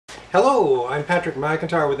Hello, I'm Patrick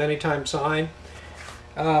McIntyre with Anytime Sign.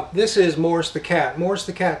 This is Morris the Cat. Morris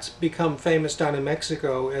the Cat's become famous down in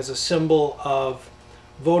Mexico as a symbol of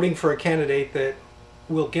voting for a candidate that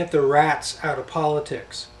will get the rats out of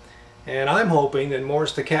politics. And I'm hoping that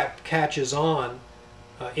Morris the Cat catches on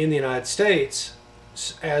in the United States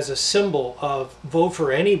as a symbol of vote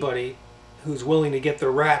for anybody who's willing to get the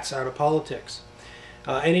rats out of politics.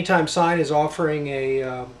 Anytime Sign is offering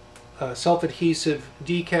a self-adhesive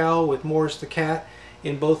decal with Morris the Cat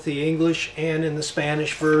in both the English and in the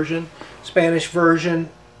Spanish version. Spanish version,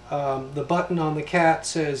 the button on the cat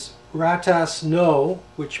says "Ratas no,"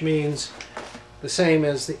 which means the same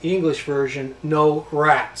as the English version, "No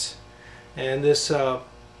rats." And this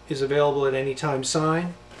is available at Anytime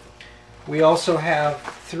Sign. We also have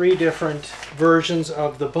 3 different versions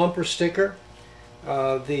of the bumper sticker.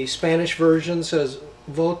 The Spanish version says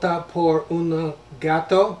 "Vota por un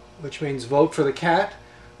gato," which means vote for the cat.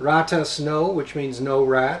 "Ratas no," which means no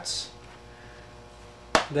rats.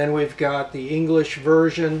 Then we've got the English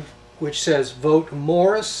version, which says "Vote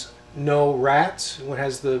Morris, no rats." It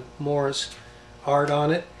has the Morris art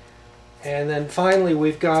on it. And then finally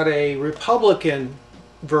we've got a Republican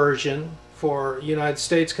version for United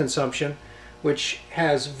States consumption, which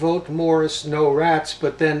has "Vote Morris, no rats,"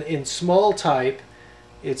 but then in small type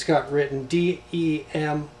it's got written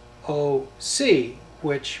DEMOC,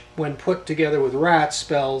 which when put together with rats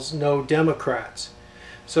spells "No Democrats."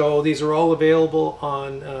 So these are all available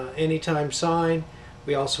on Anytime Sign.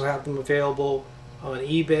 We also have them available on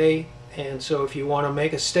eBay, and so if you want to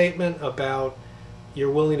make a statement about you're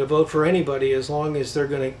willing to vote for anybody as long as they're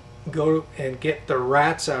going to go and get the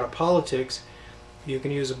rats out of politics, you can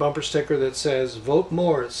use a bumper sticker that says "Vote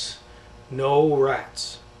Morris, no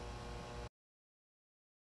rats."